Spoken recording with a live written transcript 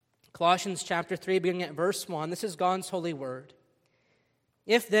Colossians chapter 3, beginning at verse 1, this is God's holy word.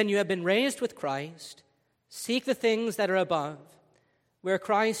 If then you have been raised with Christ, seek the things that are above, where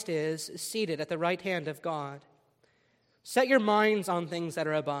Christ is seated at the right hand of God. Set your minds on things that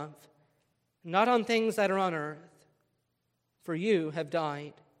are above, not on things that are on earth, for you have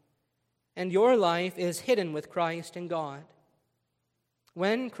died, and your life is hidden with Christ in God.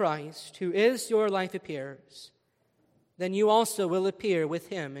 When Christ, who is your life, appears, then you also will appear with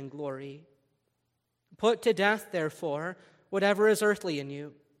him in glory. Put to death, therefore, whatever is earthly in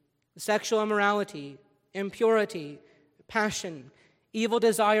you: sexual immorality, impurity, passion, evil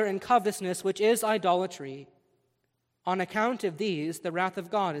desire, and covetousness, which is idolatry. On account of these, the wrath of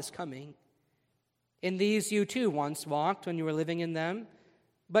God is coming. In these you too once walked when you were living in them,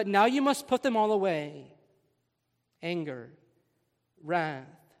 but now you must put them all away: anger, wrath,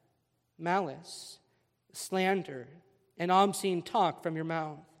 malice, slander, and obscene talk from your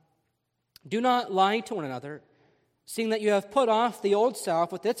mouth. Do not lie to one another, seeing that you have put off the old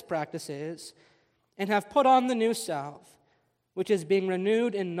self with its practices, and have put on the new self, which is being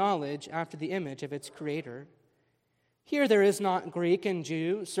renewed in knowledge after the image of its Creator. Here there is not Greek and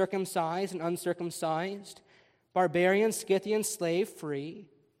Jew, circumcised and uncircumcised, barbarian, Scythian, slave, free,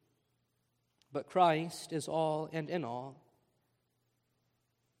 but Christ is all and in all.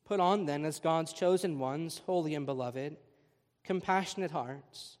 Put on then, as God's chosen ones, holy and beloved, compassionate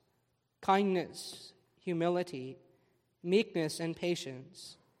hearts, kindness, humility, meekness, and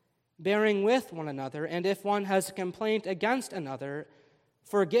patience, bearing with one another, and if one has a complaint against another,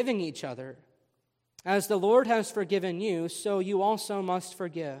 forgiving each other. As the Lord has forgiven you, so you also must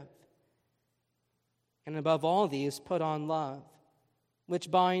forgive. And above all these, put on love,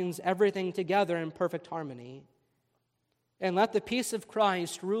 which binds everything together in perfect harmony. And let the peace of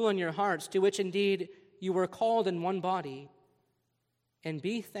Christ rule in your hearts, to which indeed you were called in one body, and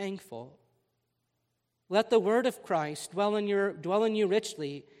be thankful. Let the word of Christ dwell in you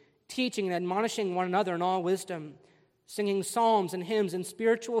richly, teaching and admonishing one another in all wisdom, singing psalms and hymns and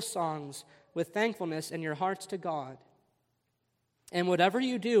spiritual songs with thankfulness in your hearts to God. And whatever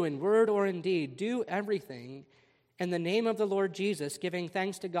you do in word or in deed, do everything in the name of the Lord Jesus, giving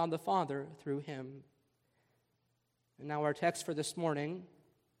thanks to God the Father through him. And now our text for this morning: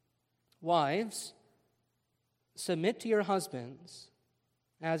 wives, submit to your husbands,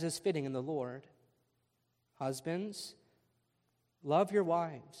 as is fitting in the Lord. Husbands, love your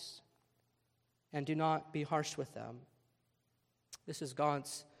wives, and do not be harsh with them. This is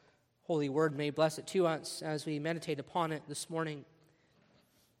God's holy word. May he bless it to us as we meditate upon it this morning.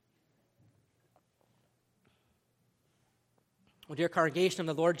 Well, dear congregation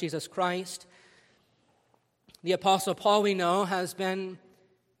of the Lord Jesus Christ, the Apostle Paul, we know, has been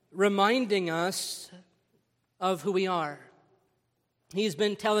reminding us of who we are. He's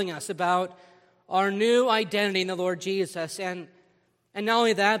been telling us about our new identity in the Lord Jesus. And not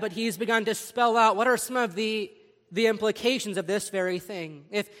only that, but he's begun to spell out what are some of the implications of this very thing.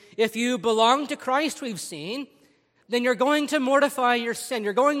 If you belong to Christ, we've seen, then you're going to mortify your sin.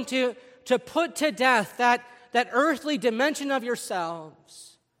 You're going to put to death that earthly dimension of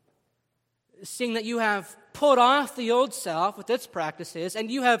yourselves, seeing that you have put off the old self with its practices, and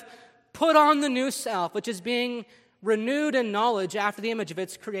you have put on the new self, which is being renewed in knowledge after the image of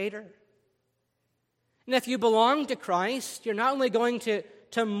its Creator. And if you belong to Christ, you're not only going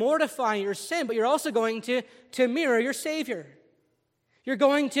to mortify your sin, but you're also going to mirror your Savior. You're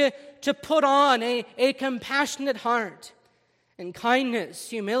going to put on a compassionate heart, and kindness,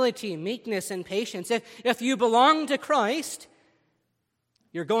 humility, meekness, and patience. If you belong to Christ,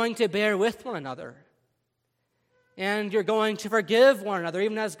 you're going to bear with one another. And you're going to forgive one another,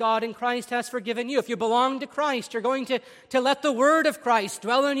 even as God in Christ has forgiven you. If you belong to Christ, you're going to let the word of Christ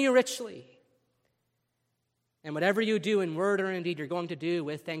dwell in you richly. And whatever you do in word or in deed, you're going to do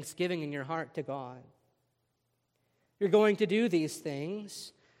with thanksgiving in your heart to God. You're going to do these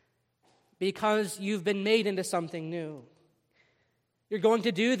things because you've been made into something new. You're going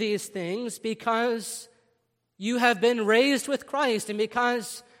to do these things because you have been raised with Christ, and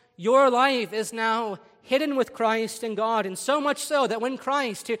because your life is now hidden with Christ in God, and so much so that when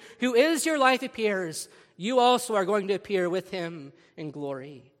Christ, who is your life, appears, you also are going to appear with him in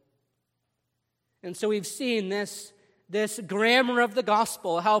glory. And so we've seen this grammar of the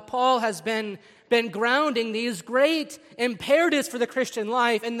gospel, how Paul has been grounding these great imperatives for the Christian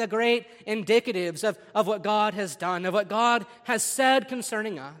life in the great indicatives of what God has done, of what God has said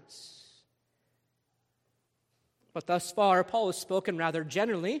concerning us. But thus far, Paul has spoken rather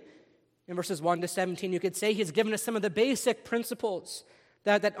generally. In verses 1 to 17, you could say he's given us some of the basic principles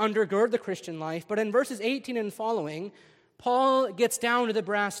that undergird the Christian life. But in verses 18 and following, Paul gets down to the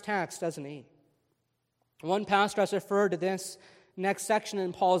brass tacks, doesn't he? One pastor has referred to this next section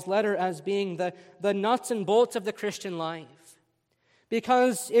in Paul's letter as being the nuts and bolts of the Christian life.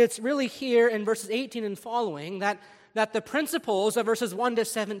 Because it's really here in verses 18 and following that the principles of verses 1 to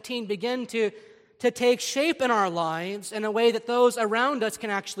 17 begin to take shape in our lives in a way that those around us can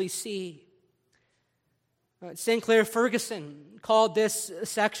actually see. Sinclair Ferguson called this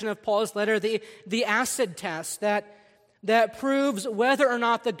section of Paul's letter the acid test that proves whether or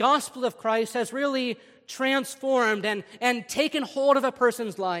not the gospel of Christ has really transformed and taken hold of a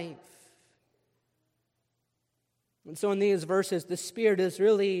person's life. And so in these verses, the Spirit is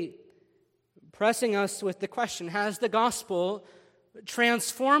really pressing us with the question, has the gospel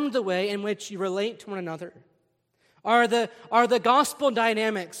transformed the way in which you relate to one another? Are the gospel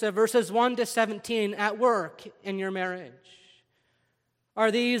dynamics of verses 1 to 17 at work in your marriage? Are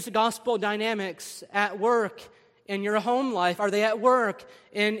these gospel dynamics at work in your home life? Are they at work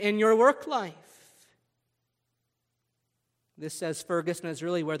in your work life? This, says Ferguson, is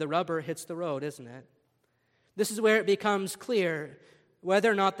really where the rubber hits the road, isn't it? This is where it becomes clear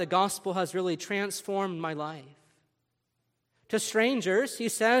whether or not the gospel has really transformed my life. To strangers, he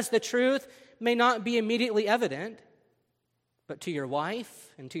says, the truth may not be immediately evident, but to your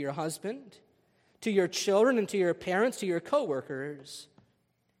wife and to your husband, to your children and to your parents, to your coworkers,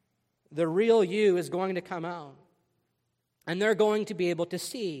 the real you is going to come out. And they're going to be able to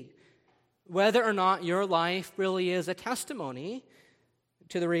see whether or not your life really is a testimony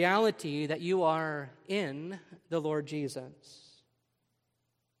to the reality that you are in the Lord Jesus.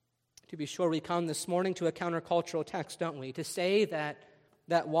 To be sure, we come this morning to a countercultural text, don't we? To say that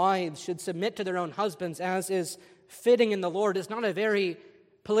wives should submit to their own husbands as is fitting in the Lord is not a very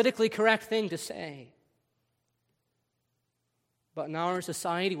politically correct thing to say. But in our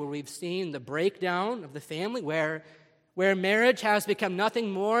society where we've seen the breakdown of the family, where marriage has become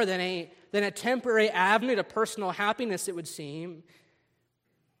nothing more than a temporary avenue to personal happiness, it would seem,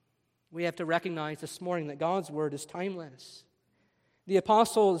 we have to recognize this morning that God's word is timeless. The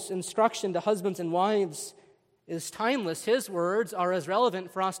apostle's instruction to husbands and wives is timeless. His words are as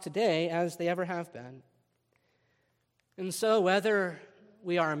relevant for us today as they ever have been. And so whether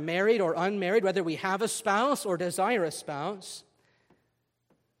we are married or unmarried, whether we have a spouse or desire a spouse,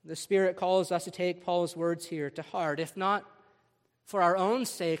 the Spirit calls us to take Paul's words here to heart, if not for our own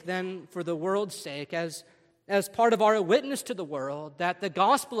sake, then for the world's sake, as part of our witness to the world, that the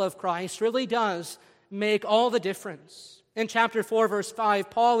gospel of Christ really does make all the difference. In chapter 4, verse 5,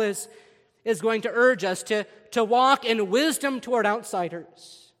 Paul is going to urge us to walk in wisdom toward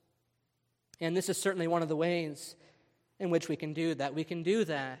outsiders. And this is certainly one of the ways in which we can do that. We can do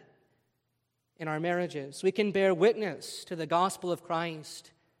that in our marriages. We can bear witness to the gospel of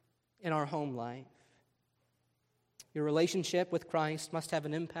Christ in our home life. Your relationship with Christ must have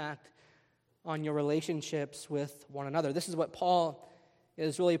an impact on your relationships with one another. This is what Paul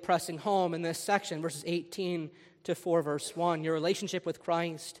is really pressing home in this section, verses 18 to 4, verse 1. Your relationship with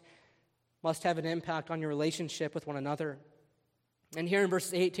Christ must have an impact on your relationship with one another. And here in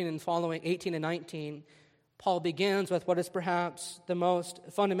verses 18 and following, 18 and 19, Paul begins with what is perhaps the most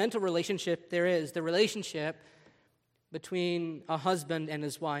fundamental relationship there is, the relationship between a husband and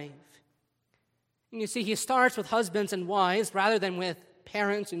his wife. And you see, he starts with husbands and wives rather than with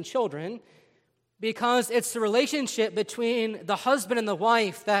parents and children, because it's the relationship between the husband and the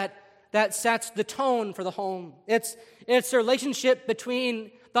wife that sets the tone for the home. It's the relationship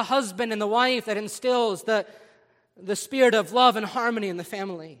between the husband and the wife that instills the spirit of love and harmony in the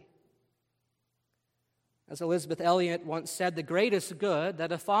family. As Elizabeth Elliot once said, the greatest good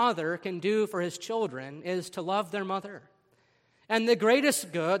that a father can do for his children is to love their mother. And the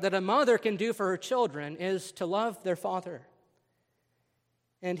greatest good that a mother can do for her children is to love their father.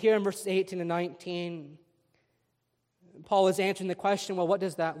 And here in verses 18 and 19, Paul is answering the question, well, what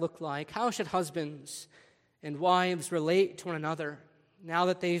does that look like? How should husbands and wives relate to one another now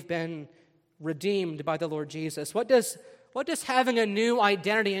that they've been redeemed by the Lord Jesus? What does having a new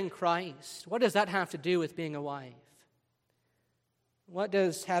identity in Christ, what does that have to do with being a wife? What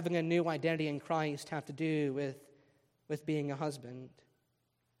does having a new identity in Christ have to do with being a husband?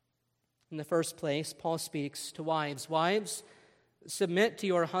 In the first place, Paul speaks to wives. Wives, submit to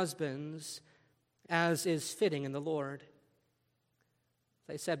your husbands as is fitting in the Lord.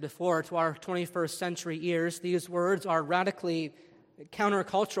 As I said before, to our 21st century ears, these words are radically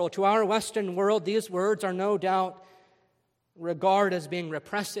countercultural. To our Western world, these words are no doubt regarded as being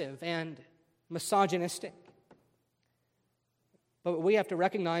repressive and misogynistic. But what we have to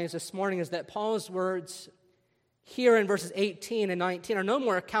recognize this morning is that Paul's words here in verses 18 and 19 are no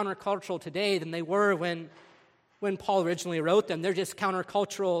more countercultural today than they were when when Paul originally wrote them. They're just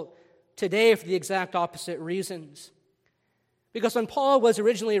countercultural today for the exact opposite reasons. Because when Paul was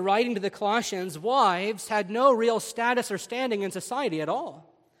originally writing to the Colossians, wives had no real status or standing in society at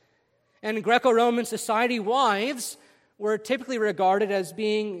all. And in Greco-Roman society, wives were typically regarded as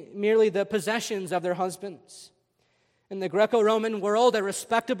being merely the possessions of their husbands. In the Greco-Roman world, a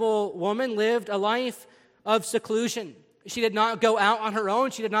respectable woman lived a life of seclusion. She did not go out on her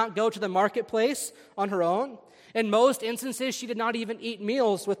own. She did not go to the marketplace on her own. In most instances, she did not even eat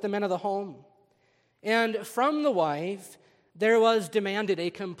meals with the men of the home. And from the wife, there was demanded a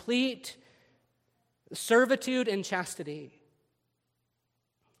complete servitude and chastity.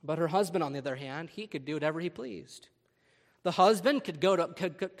 But her husband, on the other hand, he could do whatever he pleased. The husband could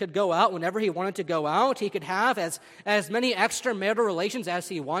go out whenever he wanted to go out. He could have as many extramarital relations as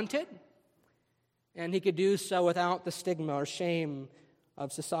he wanted. And he could do so without the stigma or shame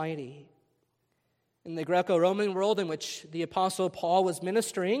of society. In the Greco-Roman world in which the Apostle Paul was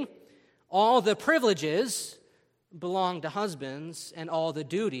ministering, all the privileges belonged to husbands and all the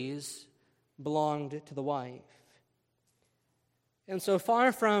duties belonged to the wife. And so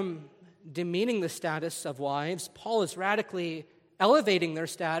far from demeaning the status of wives, Paul is radically elevating their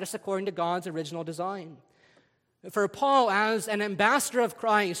status according to God's original design. For Paul, as an ambassador of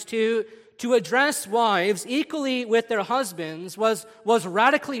Christ, to address wives equally with their husbands was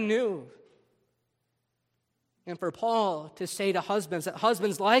radically new. And for Paul to say to husbands that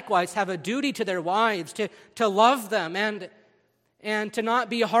husbands likewise have a duty to their wives, to love them and to not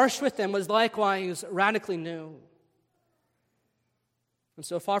be harsh with them was likewise radically new. And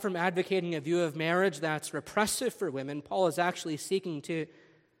so far from advocating a view of marriage that's repressive for women, Paul is actually seeking to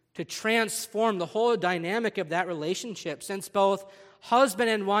transform the whole dynamic of that relationship, since both husband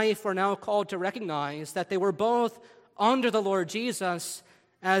and wife are now called to recognize that they were both under the Lord Jesus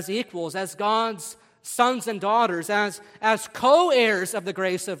as equals, as God's sons and daughters, as co-heirs of the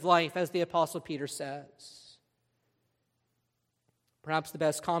grace of life, as the Apostle Peter says. Perhaps the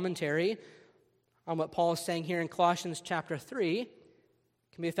best commentary on what Paul is saying here in Colossians chapter 3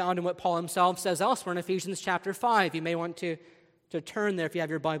 can be found in what Paul himself says elsewhere in Ephesians chapter 5. You may want to turn there if you have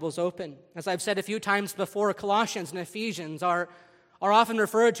your Bibles open. As I've said a few times before, Colossians and Ephesians are often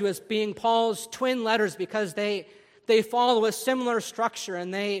referred to as being Paul's twin letters because they follow a similar structure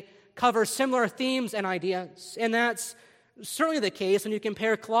and they cover similar themes and ideas. And that's certainly the case when you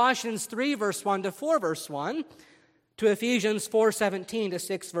compare Colossians 3 verse 1 to 4 verse 1 to Ephesians 4:17 to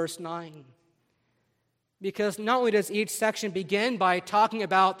 6 verse 9. Because not only does each section begin by talking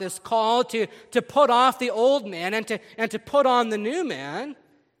about this call to put off the old man and to put on the new man,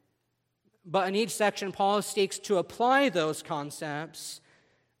 but in each section Paul seeks to apply those concepts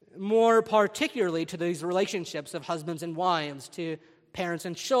more particularly to these relationships of husbands and wives, to parents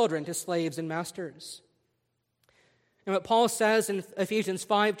and children, to slaves and masters. And what Paul says in Ephesians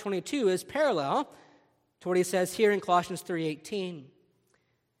 5:22 is parallel to what he says here in Colossians 3:18.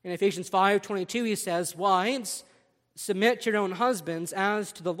 In Ephesians 5:22 he says, "Wives, submit to your own husbands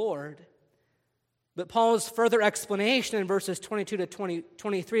as to the Lord." But Paul's further explanation in verses 23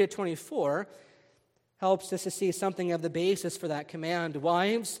 to 24 helps us to see something of the basis for that command.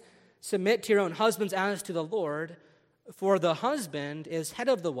 Wives, submit to your own husbands as to the Lord, for the husband is head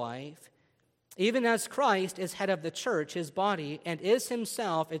of the wife, even as Christ is head of the church, his body, and is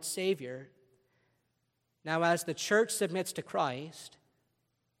himself its Savior. Now as the church submits to Christ,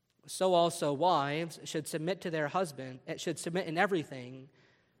 so also wives should submit to their husband, should submit in everything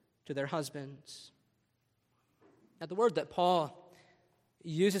to their husbands. Now the word that Paul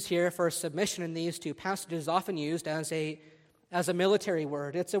uses here for submission in these two passages is often used as a military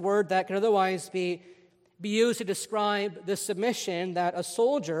word. It's a word that can otherwise be used to describe the submission that a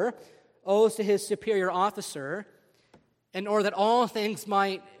soldier owes to his superior officer in order that all things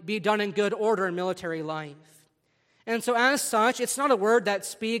might be done in good order in military life. And so as such, it's not a word that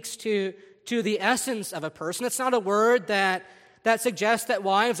speaks to the essence of a person. It's not a word that suggests that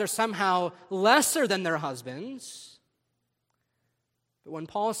wives are somehow lesser than their husbands. But when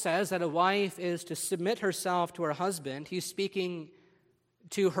Paul says that a wife is to submit herself to her husband, he's speaking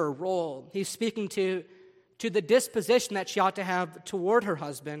to her role. He's speaking to the disposition that she ought to have toward her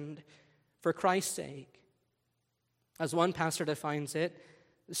husband for Christ's sake. As one pastor defines it,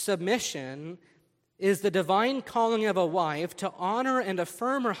 submission is the divine calling of a wife to honor and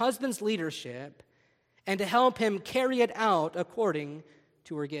affirm her husband's leadership and to help him carry it out according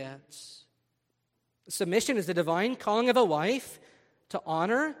to her gifts. Submission is the divine calling of a wife to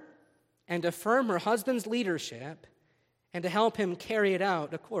honor and affirm her husband's leadership and to help him carry it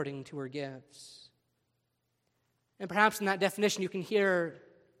out according to her gifts. And perhaps in that definition you can hear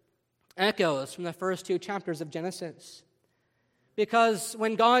echoes from the first 2 chapters of Genesis. Because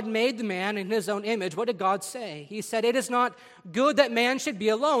when God made the man in his own image, what did God say? He said, "It is not good that man should be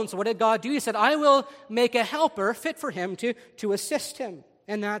alone." So what did God do? He said, "I will make a helper fit for him to assist him."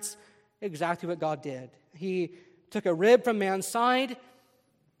 And that's exactly what God did. He took a rib from man's side,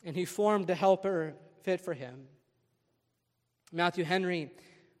 and he formed a helper fit for him. Matthew Henry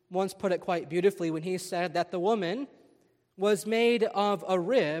once put it quite beautifully when he said that the woman was made of a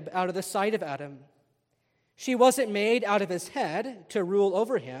rib out of the side of Adam. She wasn't made out of his head to rule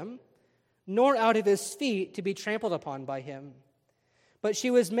over him, nor out of his feet to be trampled upon by him. But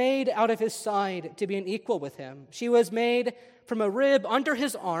she was made out of his side to be an equal with him. She was made from a rib under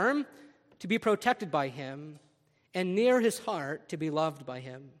his arm to be protected by him, and near his heart to be loved by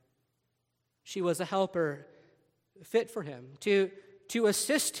him. She was a helper fit for him, to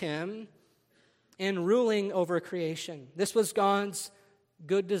assist him in ruling over creation. This was God's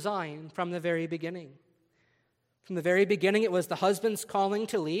good design from the very beginning. From the very beginning, it was the husband's calling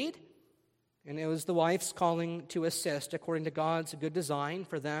to lead, and it was the wife's calling to assist according to God's good design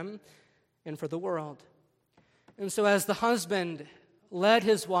for them and for the world. And so as the husband led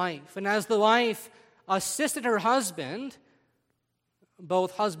his wife, and as the wife assisted her husband,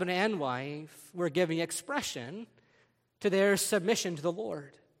 both husband and wife were giving expression to their submission to the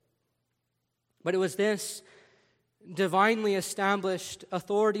Lord. But it was this divinely established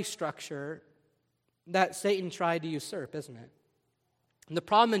authority structure that Satan tried to usurp, isn't it? And the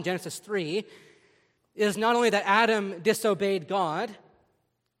problem in Genesis 3 is not only that Adam disobeyed God,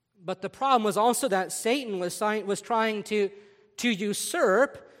 but the problem was also that Satan was trying to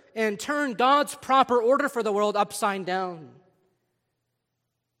usurp and turn God's proper order for the world upside down.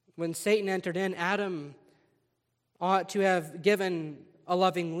 When Satan entered in, Adam ought to have given a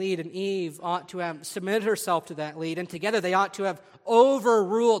loving lead, and Eve ought to have submitted herself to that lead, and together they ought to have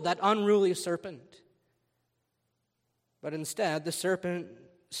overruled that unruly serpent. But instead, the serpent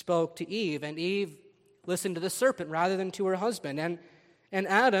spoke to Eve, and Eve listened to the serpent rather than to her husband. And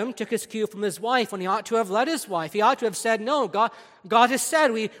Adam took his cue from his wife when he ought to have led his wife. He ought to have said, "No, God has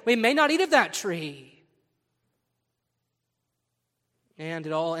said we may not eat of that tree." And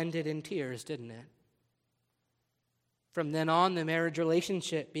it all ended in tears, didn't it? From then on, the marriage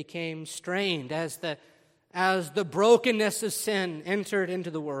relationship became strained as the brokenness of sin entered into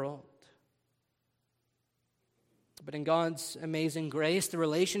the world. But in God's amazing grace, the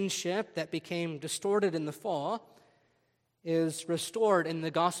relationship that became distorted in the fall is restored in the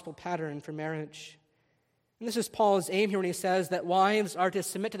gospel pattern for marriage. And this is Paul's aim here when he says that wives are to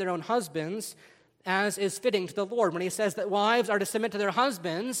submit to their own husbands as is fitting to the Lord. When he says that wives are to submit to their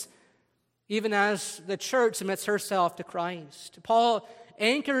husbands even as the church submits herself to Christ. Paul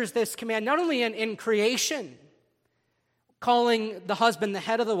anchors this command not only in creation, calling the husband the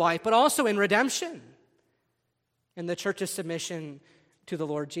head of the wife, but also in redemption, in the church's submission to the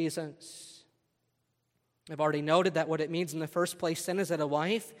Lord Jesus. I've already noted that what it means in the first place then is that a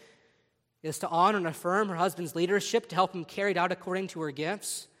wife is to honor and affirm her husband's leadership to help him carry it out according to her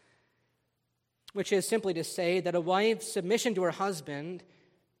gifts, which is simply to say that a wife's submission to her husband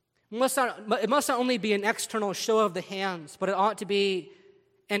must not only be an external show of the hands, but it ought to be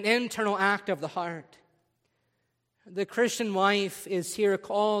an internal act of the heart. The Christian wife is here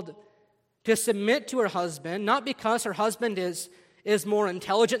called to submit to her husband, not because her husband is more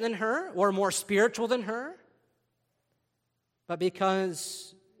intelligent than her or more spiritual than her, but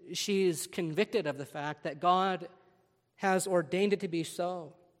because she's convicted of the fact that God has ordained it to be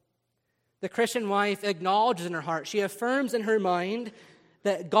so. The Christian wife acknowledges in her heart, she affirms in her mind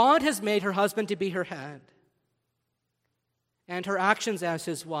that God has made her husband to be her head. And her actions as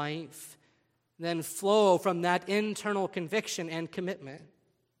his wife then flow from that internal conviction and commitment.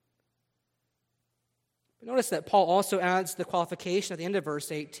 But notice that Paul also adds the qualification at the end of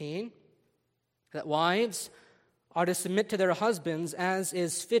verse 18 that wives are to submit to their husbands as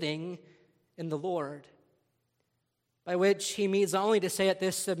is fitting in the Lord, by which he means not only to say that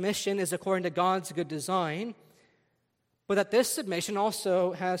this submission is according to God's good design, but that this submission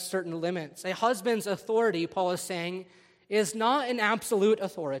also has certain limits. A husband's authority, Paul is saying, is not an absolute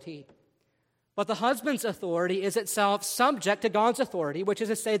authority, but the husband's authority is itself subject to God's authority, which is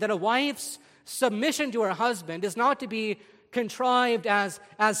to say that a wife's submission to her husband is not to be contrived as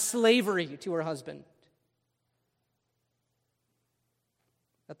slavery to her husband.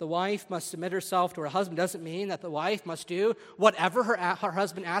 That the wife must submit herself to her husband doesn't mean that the wife must do whatever her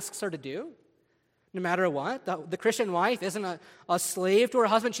husband asks her to do, no matter what. The Christian wife isn't a slave to her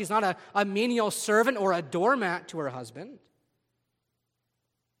husband. She's not a menial servant or a doormat to her husband.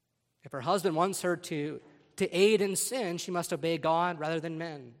 If her husband wants her to aid in sin, she must obey God rather than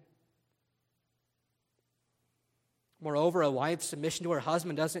men. Moreover, a wife's submission to her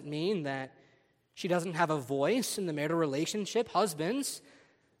husband doesn't mean that she doesn't have a voice in the marital relationship. Husbands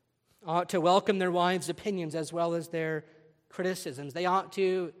ought to welcome their wives' opinions as well as their criticisms. They ought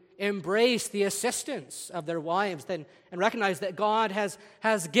to embrace the assistance of their wives and recognize that God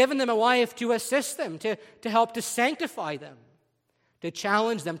has given them a wife to assist them, to help to sanctify them, to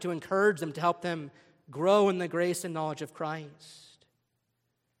challenge them, to encourage them, to help them grow in the grace and knowledge of Christ.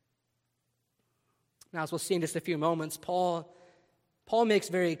 Now, as we'll see in just a few moments, Paul makes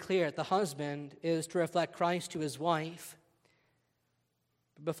very clear that the husband is to reflect Christ to his wife.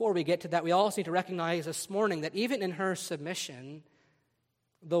 But before we get to that, we also need to recognize this morning that even in her submission,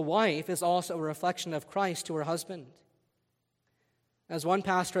 the wife is also a reflection of Christ to her husband. As one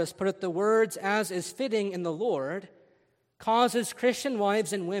pastor has put it, the words, "as is fitting in the Lord," causes Christian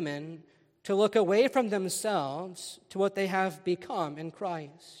wives and women to look away from themselves to what they have become in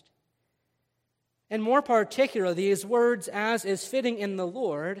Christ. And more particularly, these words, "as is fitting in the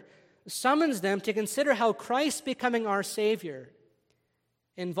Lord," summons them to consider how Christ becoming our Savior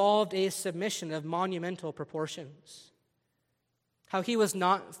involved a submission of monumental proportions. How he was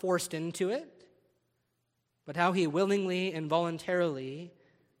not forced into it, but how he willingly and voluntarily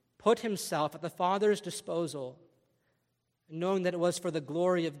put himself at the Father's disposal, knowing that it was for the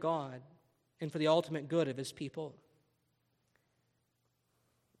glory of God and for the ultimate good of his people.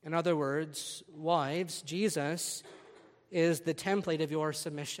 In other words, wives, Jesus is the template of your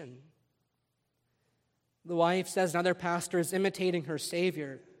submission. The wife, says another pastor, is imitating her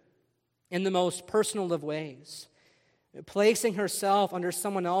Savior in the most personal of ways, placing herself under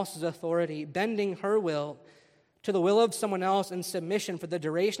someone else's authority, bending her will to the will of someone else in submission for the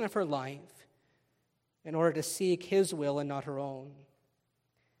duration of her life in order to seek his will and not her own.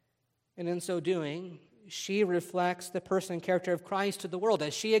 And in so doing, she reflects the person and character of Christ to the world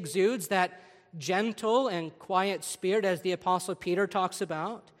as she exudes that gentle and quiet spirit, as the Apostle Peter talks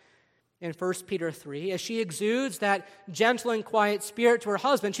about in 1 Peter 3. As she exudes that gentle and quiet spirit to her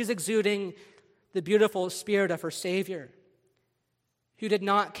husband, she's exuding the beautiful spirit of her Savior, who did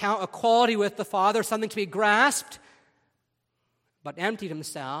not count equality with the Father something to be grasped, but emptied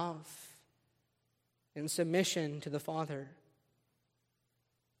himself in submission to the Father.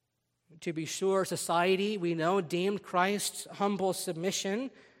 To be sure, society, we know, deemed Christ's humble submission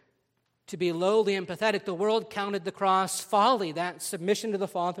to be lowly and pathetic. The world counted the cross folly, that submission to the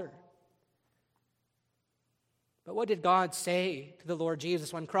Father. But what did God say to the Lord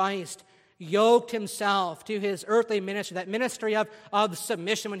Jesus when Christ yoked himself to his earthly ministry, that ministry of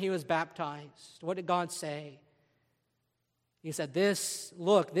submission when he was baptized? What did God say? He said, this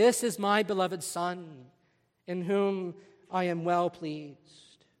is my beloved Son, in whom I am well pleased.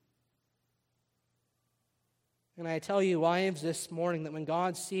 And I tell you, wives, this morning, that when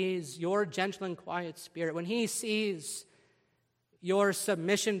God sees your gentle and quiet spirit, when he sees your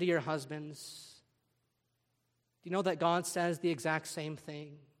submission to your husbands, do you know that God says the exact same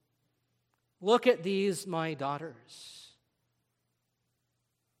thing? Look at these, my daughters.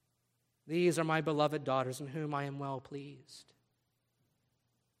 These are my beloved daughters in whom I am well pleased.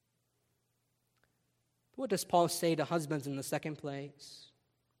 What does Paul say to husbands in the second place?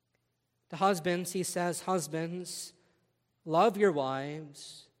 To husbands, he says, husbands, love your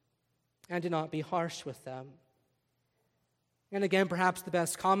wives and do not be harsh with them. And again, perhaps the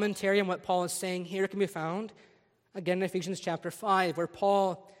best commentary on what Paul is saying here can be found again in Ephesians chapter 5, where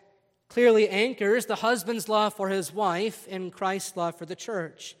Paul clearly anchors the husband's love for his wife in Christ's love for the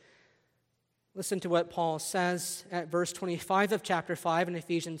church. Listen to what Paul says at verse 25 of chapter 5 in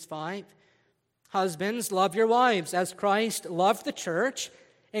Ephesians 5. Husbands, love your wives as Christ loved the church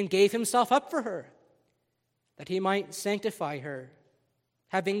and gave himself up for her, that he might sanctify her,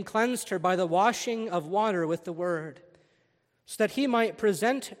 having cleansed her by the washing of water with the word, so that he might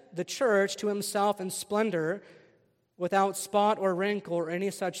present the church to himself in splendor, without spot or wrinkle or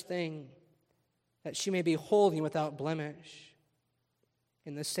any such thing, that she may be holy and without blemish.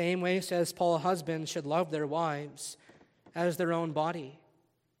 In the same way, says Paul, husbands should love their wives as their own body.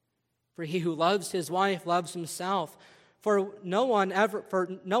 For he who loves his wife loves himself. For no one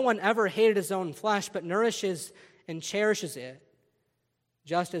ever hated his own flesh, but nourishes and cherishes it,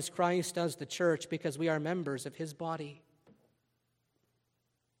 just as Christ does the church, because we are members of his body.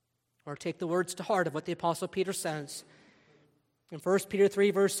 Or take the words to heart of what the Apostle Peter says. In 1 Peter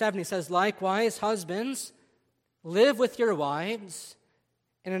 3, verse 7, he says, likewise, husbands, live with your wives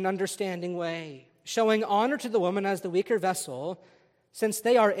in an understanding way, showing honor to the woman as the weaker vessel, since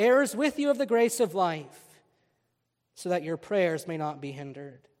they are heirs with you of the grace of life, so that your prayers may not be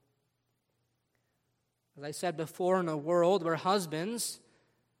hindered. As I said before, in a world where husbands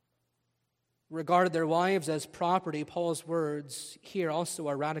regarded their wives as property, Paul's words here also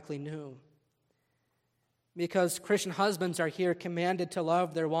are radically new. Because Christian husbands are here commanded to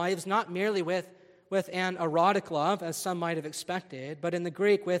love their wives not merely with an erotic love, as some might have expected, but in the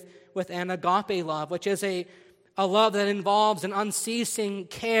Greek with an agape love, which is a love that involves an unceasing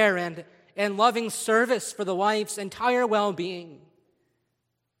care and loving service for the wife's entire well-being.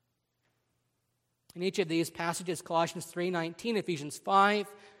 In each of these passages, Colossians 3:19, Ephesians 5,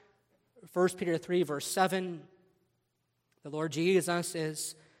 1 Peter 3, verse 7, the Lord Jesus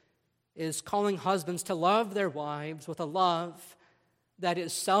is calling husbands to love their wives with a love that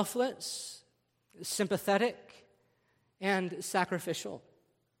is selfless, sympathetic, and sacrificial.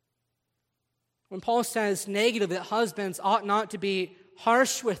 When Paul says negatively that husbands ought not to be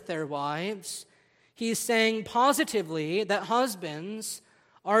harsh with their wives, he's saying positively that husbands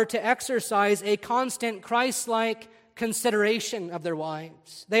are to exercise a constant Christ-like consideration of their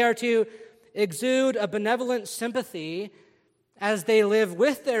wives. They are to exude a benevolent sympathy as they live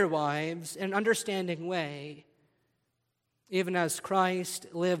with their wives in an understanding way, even as Christ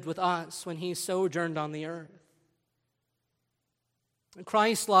lived with us when he sojourned on the earth.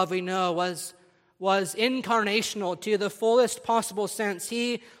 Christ's love, we know, was incarnational to the fullest possible sense.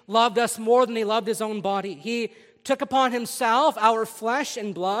 He loved us more than he loved his own body. He took upon himself our flesh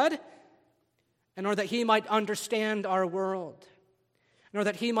and blood in order that he might understand our world, in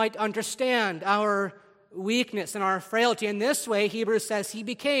order that he might understand our weakness and our frailty. In this way, Hebrews says, he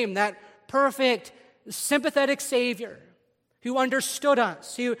became that perfect, sympathetic Savior who understood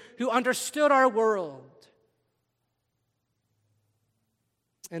us, who understood our world.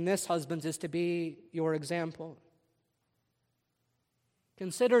 And this, husbands, is to be your example.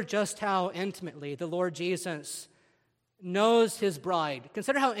 Consider just how intimately the Lord Jesus knows his bride.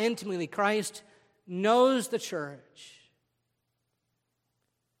 Consider how intimately Christ knows the church.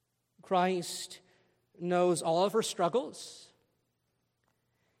 Christ knows all of her struggles.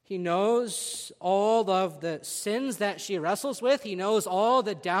 He knows all of the sins that she wrestles with. He knows all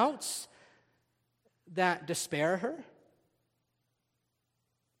the doubts that despair her.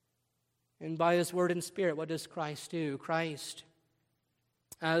 And by his word and spirit, what does Christ do? Christ,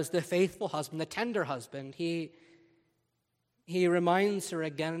 as the faithful husband, the tender husband, he reminds her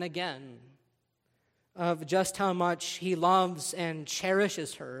again and again of just how much he loves and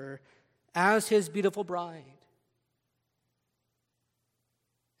cherishes her as his beautiful bride.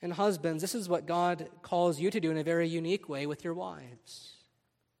 And husbands, this is what God calls you to do in a very unique way with your wives.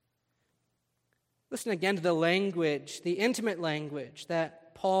 Listen again to the language, the intimate language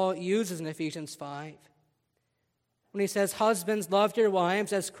that Paul uses in Ephesians 5. When he says, husbands, love your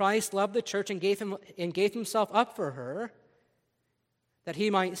wives as Christ loved the church and gave himself up for her, that he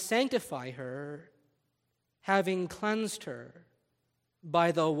might sanctify her, having cleansed her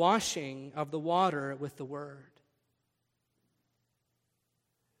by the washing of the water with the word.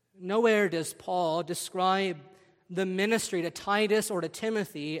 Nowhere does Paul describe the ministry to Titus or to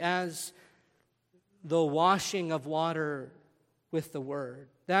Timothy as the washing of water with the word.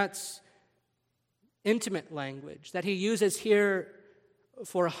 That's intimate language that he uses here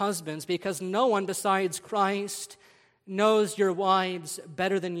for husbands, because no one besides Christ knows your wives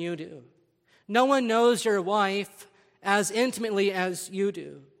better than you do. No one knows your wife as intimately as you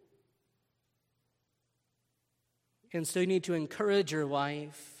do. And so you need to encourage your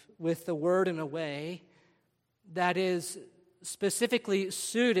wife with the word in a way that is specifically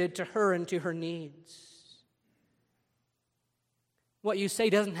suited to her and to her needs. What you say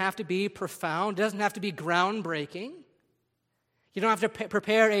doesn't have to be profound, doesn't have to be groundbreaking. You don't have to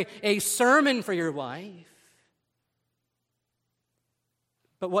prepare a sermon for your wife.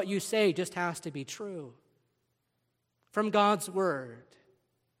 But what you say just has to be true from God's word.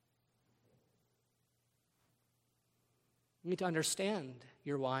 You need to understand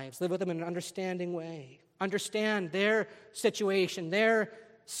your wives. Live with them in an understanding way. Understand their situation, their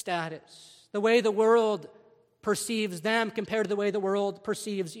status, the way the world perceives them compared to the way the world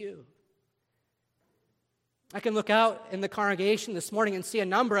perceives you. I can look out in the congregation this morning and see a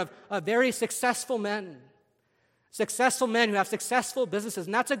number of very successful men who have successful businesses,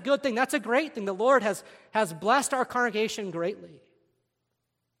 and that's a good thing. That's a great thing. The Lord has blessed our congregation greatly.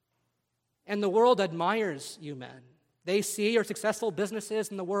 And the world admires you men. They see your successful businesses,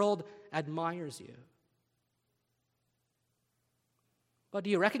 and the world admires you. But do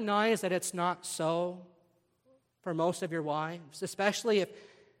you recognize that it's not so for most of your wives, especially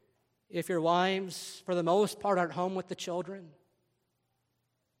if your wives, for the most part, are at home with the children?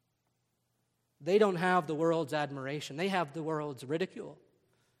 They don't have the world's admiration. They have the world's ridicule.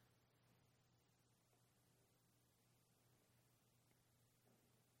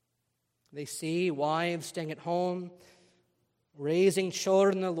 They see wives staying at home, raising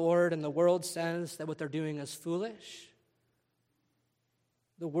children in the Lord, and the world says that what they're doing is foolish.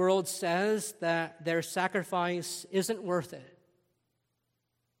 The world says that their sacrifice isn't worth it.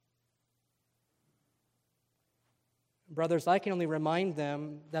 Brothers, I can only remind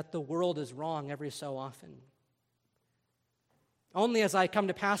them that the world is wrong every so often. Only as I come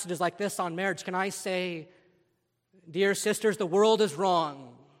to passages like this on marriage can I say, dear sisters, the world is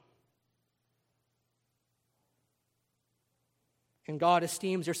wrong. And God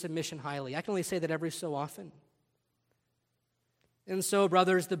esteems your submission highly. I can only say that every so often. And so,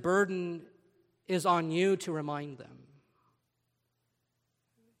 brothers, the burden is on you to remind them,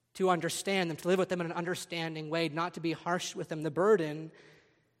 to understand them, to live with them in an understanding way, not to be harsh with them. The burden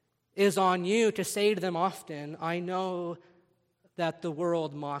is on you to say to them often, I know that the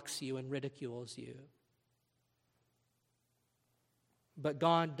world mocks you and ridicules you, but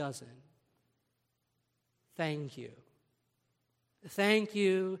God doesn't. Thank you. Thank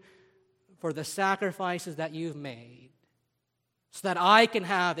you for the sacrifices that you've made so that I can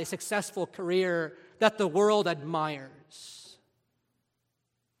have a successful career that the world admires.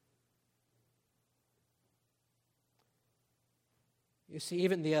 You see,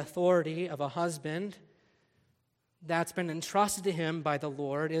 even the authority of a husband that's been entrusted to him by the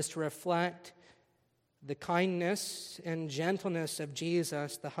Lord is to reflect the kindness and gentleness of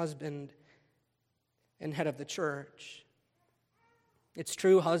Jesus, the husband and head of the church. It's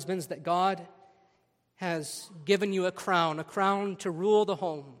true, husbands, that God has given you a crown to rule the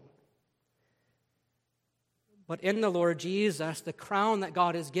home. But in the Lord Jesus, the crown that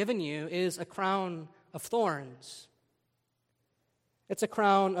God has given you is a crown of thorns. It's a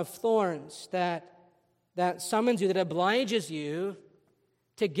crown of thorns that summons you, that obliges you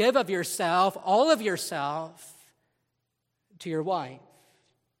to give of yourself, all of yourself, to your wife,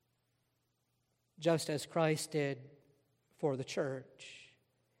 just as Christ did for the church.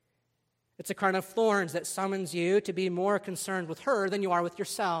 It's a crown of thorns that summons you to be more concerned with her than you are with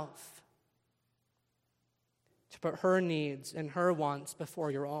yourself, to put her needs and her wants before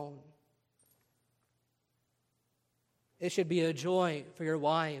your own. It should be a joy for your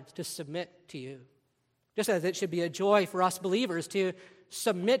wives to submit to you, just as it should be a joy for us believers to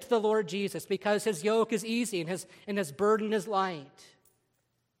submit to the Lord Jesus, because his yoke is easy and his burden is light.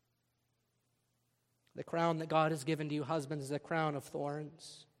 The crown that God has given to you, husbands, is a crown of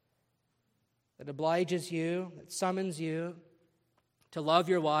thorns that obliges you, that summons you to love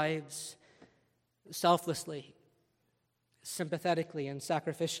your wives selflessly, sympathetically, and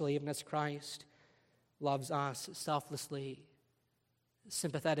sacrificially, even as Christ loves us selflessly,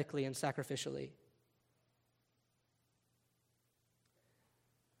 sympathetically, and sacrificially.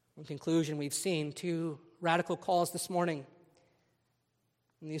 In conclusion, we've seen two radical calls this morning.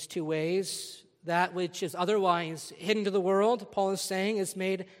 In these two ways, that which is otherwise hidden to the world, Paul is saying, is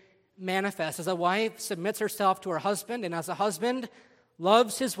made manifest. As a wife submits herself to her husband, and as a husband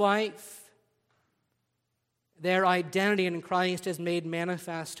loves his wife, their identity in Christ is made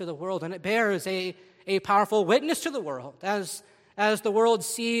manifest to the world, and it bears a powerful witness to the world as the world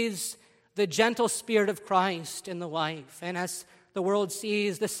sees the gentle spirit of Christ in the wife, and as the world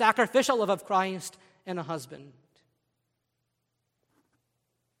sees the sacrificial love of Christ in a husband.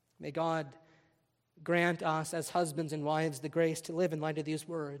 May God grant us as husbands and wives the grace to live in light of these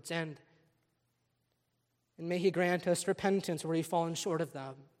words, and may he grant us repentance where we've fallen short of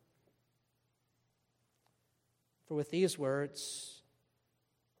them. For with these words,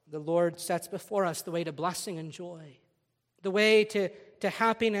 the Lord sets before us the way to blessing and joy, the way to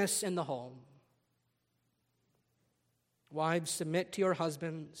happiness in the home. Wives, submit to your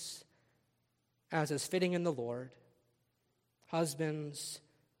husbands as is fitting in the Lord. Husbands,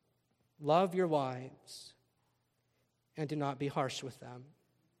 love your wives and do not be harsh with them.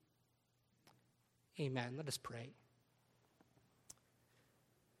 Amen. Let us pray.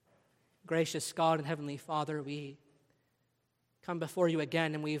 Gracious God and Heavenly Father, we come before you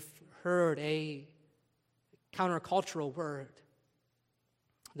again, and we've heard a countercultural word.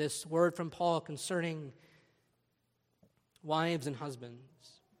 This word from Paul concerning wives and husbands.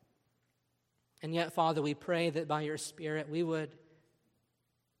 And yet, Father, we pray that by your Spirit we would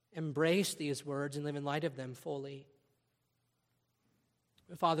embrace these words and live in light of them fully.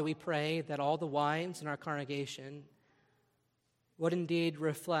 Father, we pray that all the wives in our congregation would indeed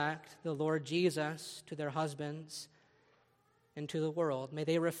reflect the Lord Jesus to their husbands and to the world. May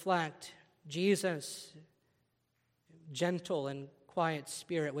they reflect Jesus' gentle and quiet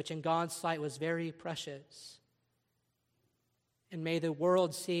spirit, which in God's sight was very precious. And may the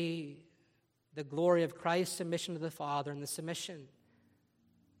world see the glory of Christ's submission to the Father and the submission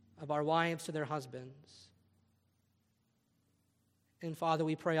of our wives to their husbands. And Father,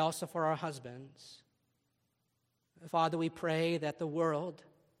 we pray also for our husbands. Father, we pray that the world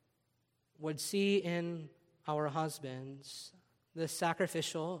would see in our husbands the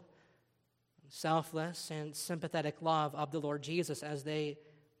sacrificial, selfless, and sympathetic love of the Lord Jesus as they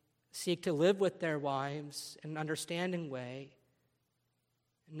seek to live with their wives in an understanding way,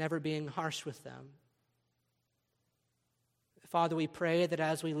 never being harsh with them. Father, we pray that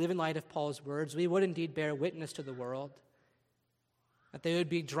as we live in light of Paul's words, we would indeed bear witness to the world, that they would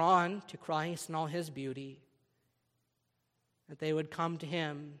be drawn to Christ and all his beauty, that they would come to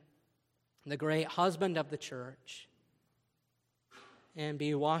him, the great husband of the church, and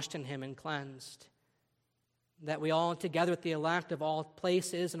be washed in him and cleansed, that we all together with the elect of all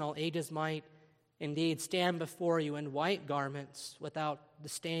places and all ages might indeed stand before you in white garments without the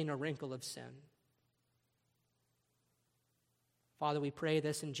stain or wrinkle of sin. Father, we pray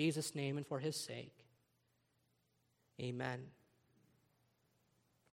this in Jesus' name and for his sake. Amen.